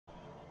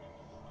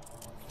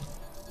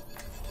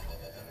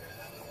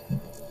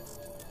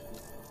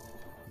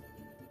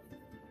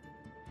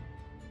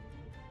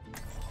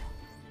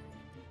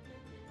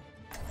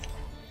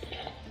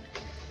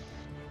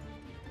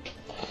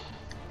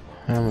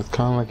Damn, it's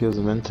kind of like it was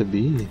meant to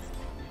be.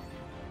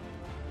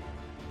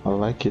 I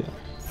like it.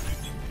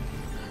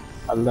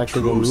 I like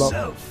it a lot.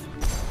 Self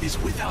is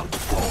without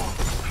form.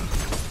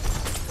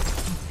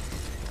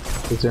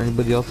 Is there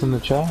anybody else in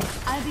the chat?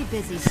 I'll be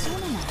busy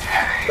soon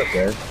enough.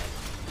 Okay.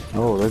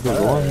 Oh, there's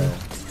one.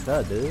 What's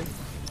up, dude?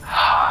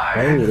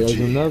 Hey, there's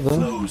another.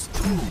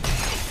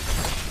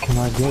 Can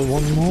I get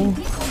one more?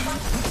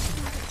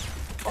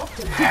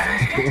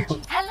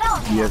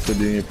 Hello. You have to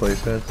do your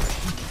playtest?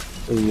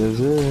 Yes,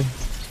 sir.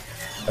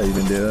 How you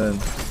been doing?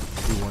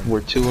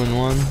 We're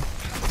 2-1.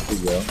 There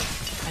you go.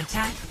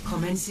 Attack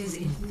commences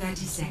in 30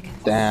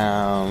 seconds.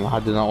 Damn, I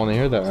did not want to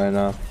hear that right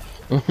now.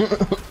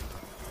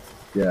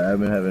 Yeah, I've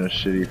been having a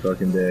shitty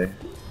fucking day.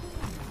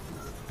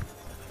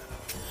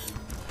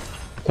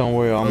 Don't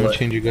worry, I'm gonna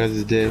change you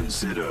guys' day.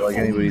 Like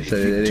anybody said,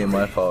 it ain't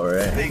my fault,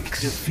 right? Make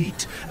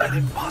defeat an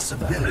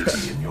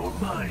impossibility in your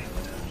mind.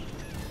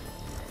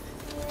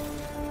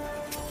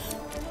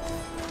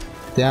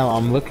 Damn,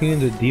 I'm looking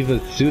into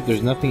Diva's suit.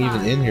 There's nothing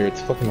even in here. It's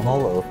fucking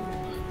hollow.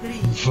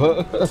 3,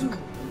 2,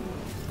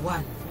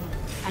 1.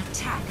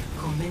 Attack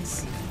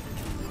commencing.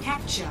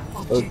 Capture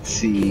objective. Let's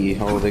see.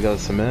 Oh, they got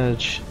some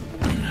edge.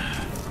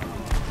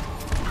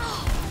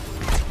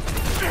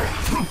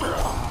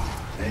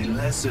 A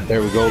lesson.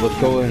 There we go. Let's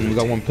go in. We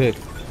got one pick.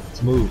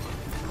 Let's move.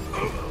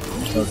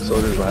 Oh,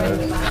 soldiers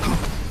behind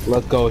us.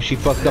 Let's go. She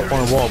fucked up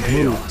on the wall.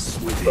 Move.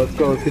 Let's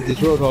go. Let's get this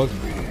roadhog.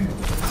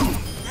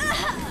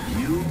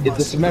 Get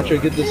the Symmetra.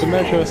 Get the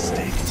Symmetra.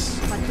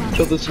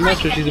 Kill the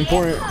Symmetra. She's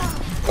important.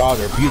 God,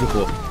 they're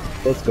beautiful.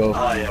 Let's go.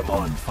 I am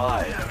on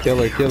fire. Kill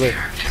her. Kill her.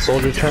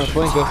 Soldiers trying to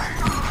flank us.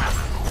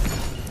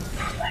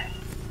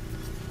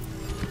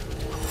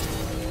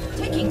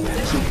 Taking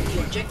possession of the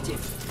objective.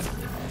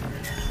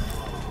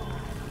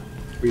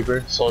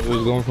 Reaper.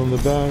 Soldiers going from the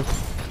back.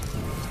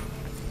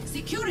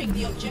 Securing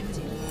the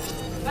objective.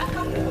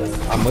 Backup was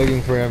I'm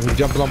waiting for him. He's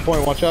jumping on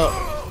point. Watch out.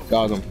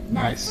 Got him.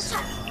 Nice.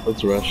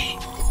 Let's rush.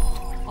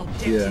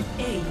 objective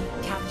A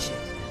captured.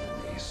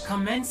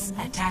 Commence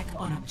attack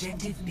on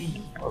objective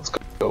B. Let's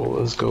go.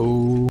 Let's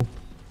go.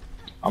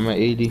 I'm at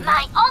 80.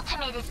 My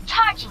ultimate is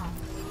charging.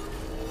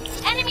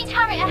 Enemy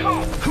turret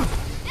ahead.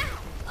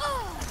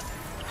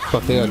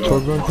 Fuck, they got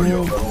Torbjorn from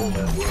here?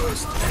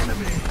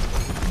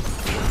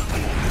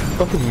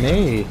 Fucking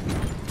May. I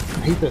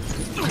hate that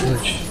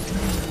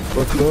bitch.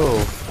 Let's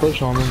go.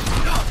 Push on him.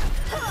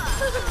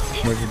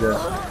 Where'd you go?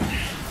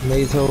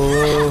 May's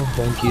hello.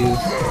 Thank you.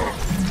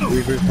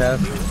 Reaper's half.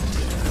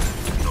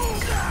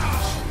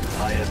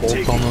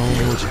 Bolt on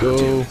him. Let's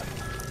go.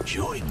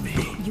 Join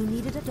me. You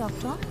needed a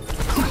doctor?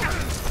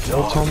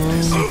 Bolt on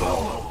him.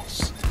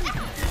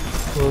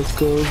 Let's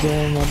go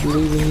again. I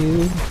believe in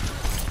you.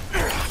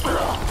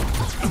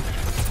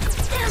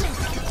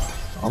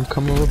 I'm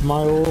coming with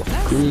my ult.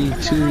 3,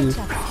 2,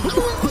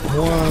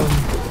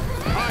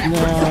 1.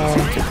 Now.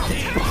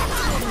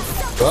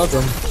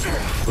 Welcome.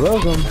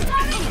 Welcome.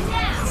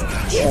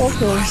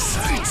 Welcome.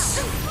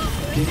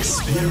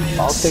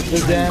 I'll take the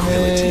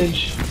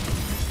damage.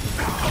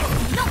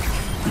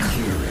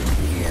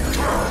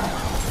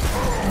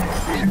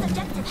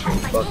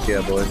 Fuck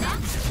yeah, boy.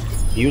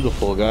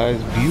 Beautiful,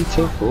 guys.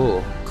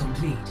 Beautiful.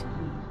 Complete.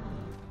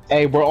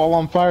 Hey, we're all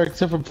on fire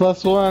except for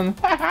 +1.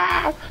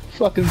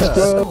 Fucking scrub.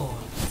 Score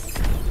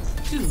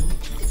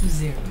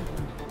 2-0.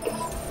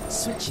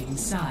 Switching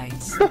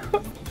sides.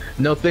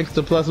 No thanks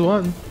to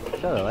 +1.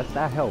 Sure,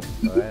 that helped.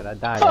 Alright, I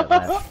died at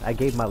last. I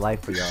gave my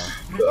life for y'all.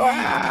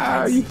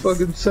 Ah, you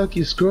fucking suck,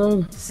 you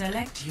scrub.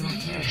 Select your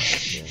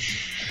character.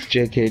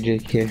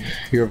 JK.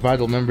 You're a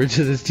vital member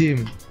to this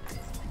team.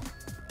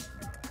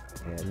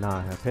 Yeah,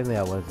 nah, apparently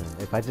I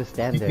wasn't. If I just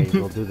stand there,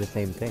 you'll do the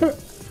same thing.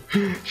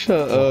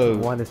 Shut up.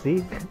 Want to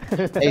see?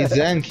 Hey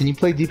Zen, can you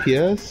play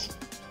DPS?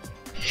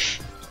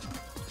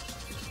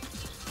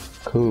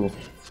 Cool.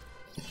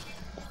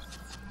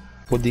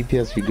 What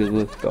DPS you good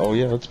with? Oh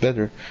yeah, that's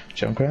better.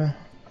 Junkrat?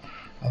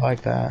 I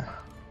like that.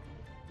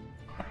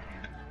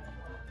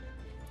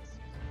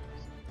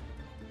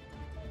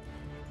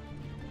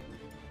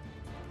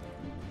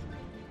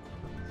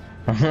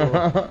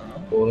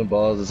 Golden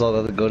balls, it's all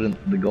about the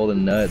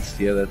golden nuts.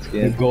 Yeah, that's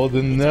The good.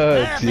 golden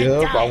nuts,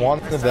 yep. I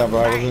wanted that,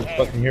 but I wasn't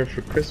fucking here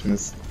for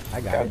Christmas.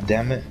 I got God it.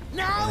 damn it.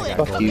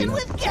 Fuck you.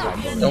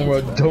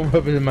 Don't Don't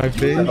rub it in my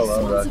face. I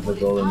love rocking the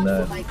golden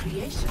nut. My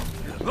creation.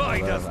 I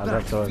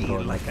love throwing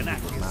golden like in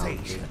people's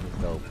mouths. It's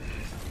dope.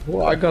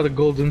 Well, I got a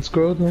golden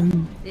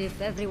scrotum.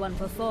 If everyone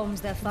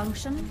performs their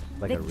function,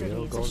 Like a victory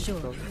real is golden assured.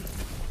 scrotum?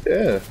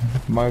 Yeah.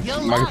 My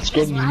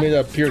scrotum is made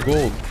out of pure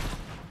gold.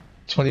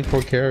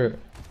 24 karat.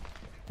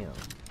 You know,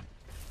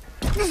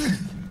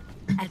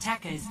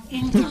 Attackers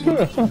incoming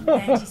in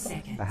 30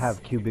 seconds. I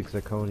have cubic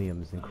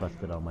zirconiums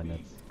encrusted on my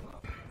nuts.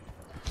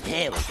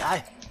 Here we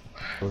go.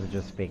 Those are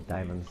just fake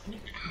diamonds.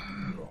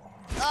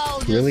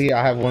 Really?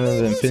 I have one of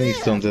the infinity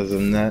stones as a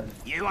net.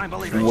 You won't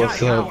believe the What's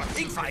joke up? our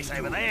big face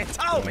over there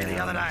told me the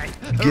other day.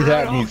 Get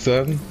at me,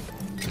 son.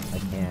 I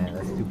can't,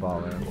 that's too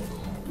baller.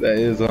 That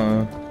is,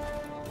 5,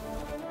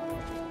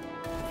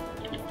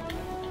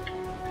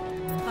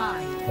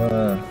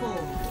 4,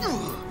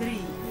 3,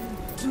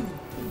 2,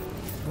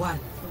 1.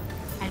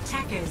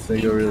 Attackers. They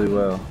go really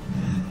well.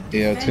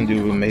 Yeah, it's gonna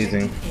do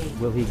amazing.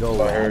 Will he go I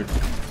well? heard.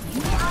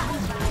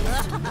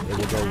 It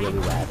will go really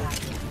well.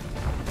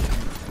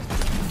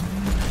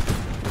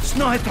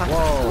 Sniper!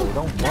 Whoa,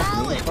 don't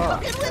bump me.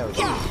 Fuck. There we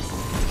go.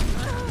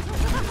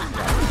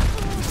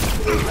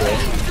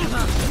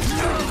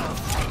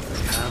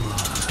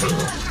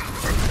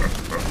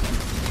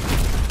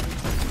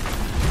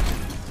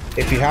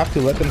 If you have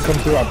to, let them come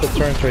through. I'll put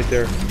turrets right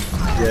there.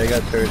 Yeah, I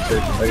got turret.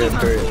 I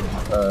got turret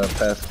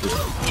past this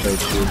right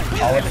too.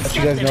 I'll let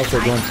you guys know if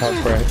they're going top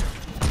right.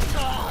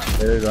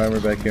 Yeah, there's armor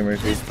back here,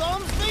 Mercy. Oh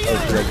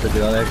shit, I took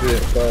it on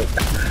accident. Fuck.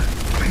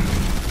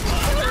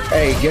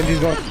 Hey, Genji's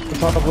going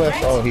top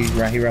left. Oh, he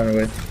ran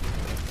away.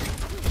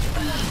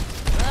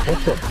 What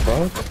the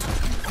fuck?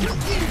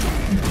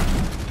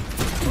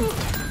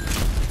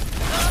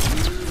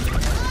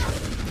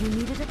 You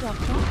needed a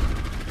doctor?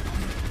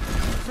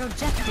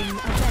 Projecting a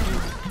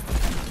barrier.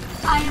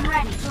 I am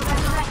ready to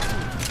resurrect you.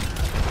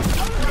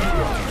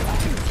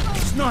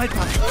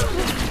 Sniper!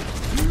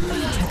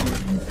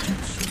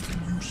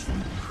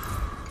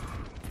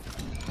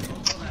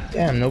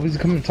 Damn, nobody's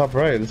coming top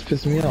right. That's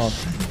pissing me off.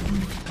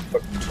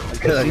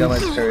 I got my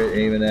turret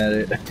aiming at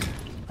it.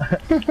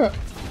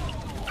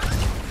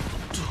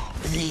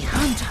 The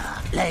hunter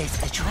lays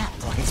a trap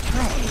for his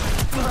prey.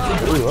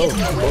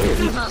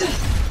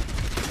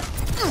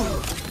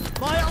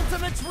 My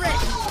ultimate's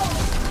ready!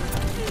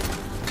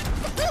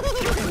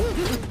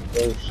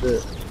 Oh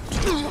shit.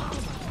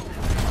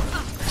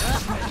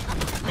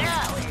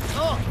 Now it's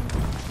on!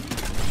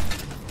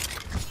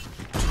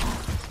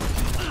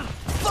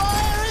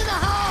 Fire in the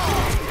hole!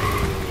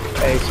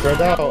 Hey,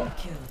 spread out.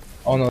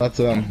 Oh no, that's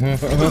I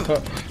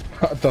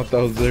thought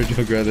that was their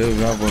joke right there.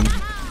 That one.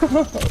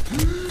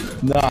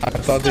 Nah, I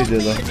thought they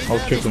did. I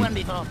was tripping.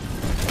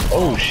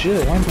 Oh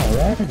shit, why am I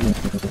lagging?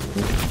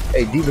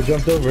 Hey, Diva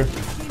jumped over.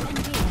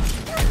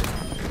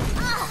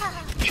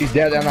 She's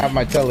dead and I have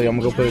my telly. I'm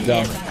gonna go put it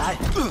down.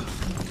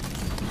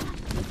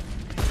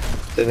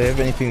 Do they have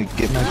anything to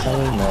get my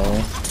telly?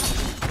 No.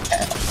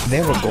 They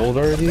have a gold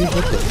already?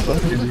 What the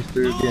fuck?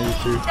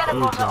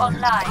 Teleporter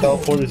online.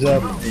 Teleporter's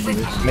up.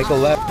 Make a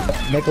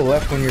left. Make a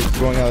left when you're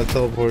going out of the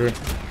teleporter.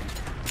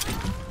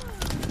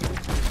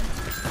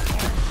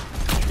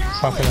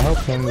 It's not gonna help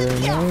him very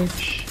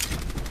much.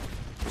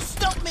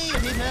 Stop me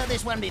if you've heard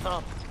this one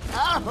before.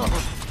 Oh,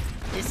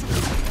 this is...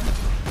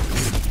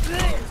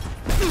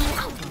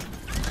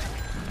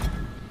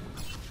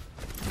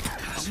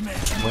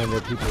 When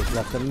the people's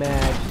left the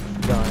match,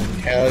 done.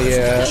 Hell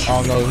yeah.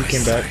 Oh no, he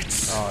came back.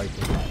 Oh, he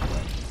came back.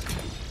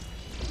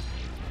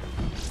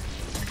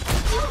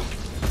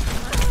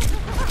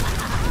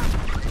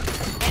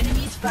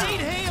 Enemies found.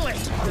 Need healing!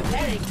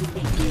 Preparing to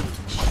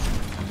engage.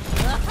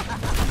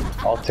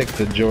 I'll take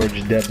the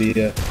George W.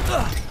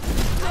 Some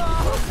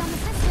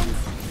assistance.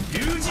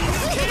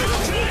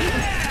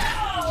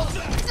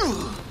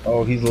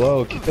 Oh, he's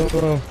low. Kill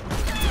him.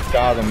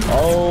 Got him.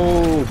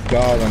 Oh,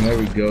 got him. There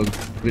we go.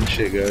 Good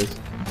shit, guys.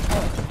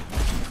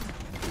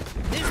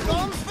 This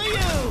one's for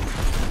you!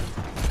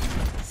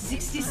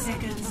 60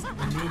 seconds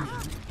remaining.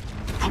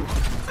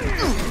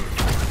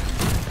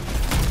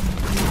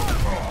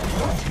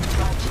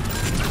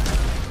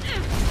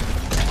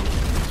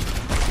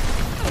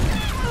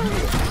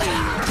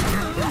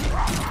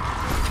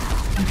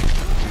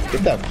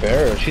 Get that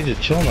Barra. She's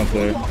just chilling up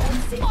there.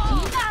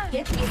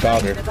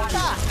 Got her.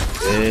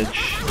 Bitch.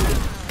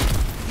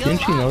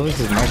 Didn't she know this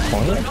is my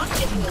point? What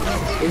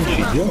is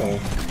she doing?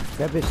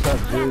 That bitch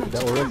sucked, dude. The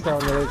Orisa on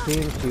the other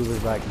team, she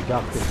was like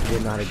ducked and she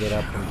didn't know how to get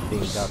up from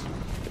being ducked.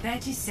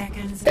 30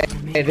 seconds Hey,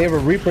 remaining. they have a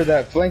Reaper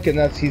that flanking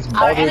us. He's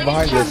all the way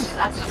behind us.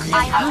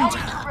 I am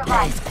ready to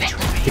revive.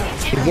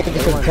 He's looking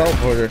for the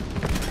teleporter.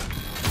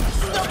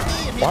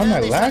 Why am I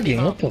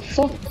lagging? What the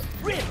fuck?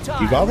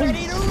 You got him?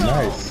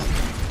 Nice.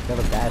 They have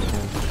a bad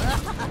team.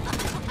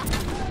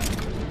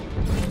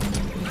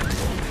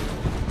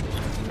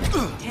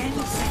 10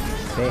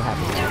 seconds. They have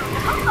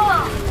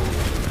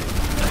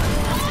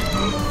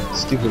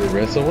Stupid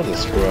Orisa, what a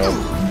scrub.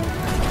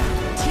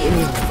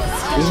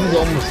 This is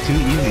almost too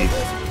easy.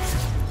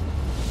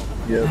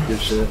 Yep, good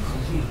shit.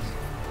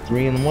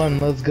 3 and 1,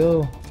 let's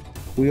go.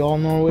 We all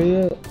on our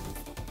way up.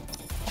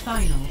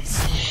 Finals.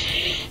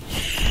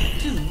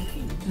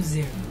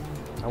 2-0.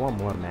 I want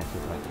more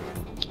matches like this.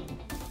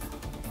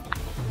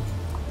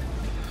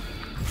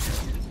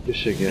 Good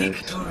shit, guys.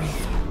 Victory.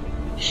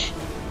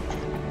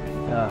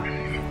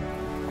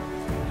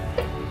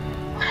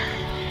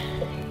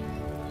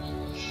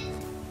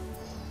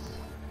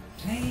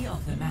 Play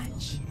of the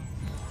match.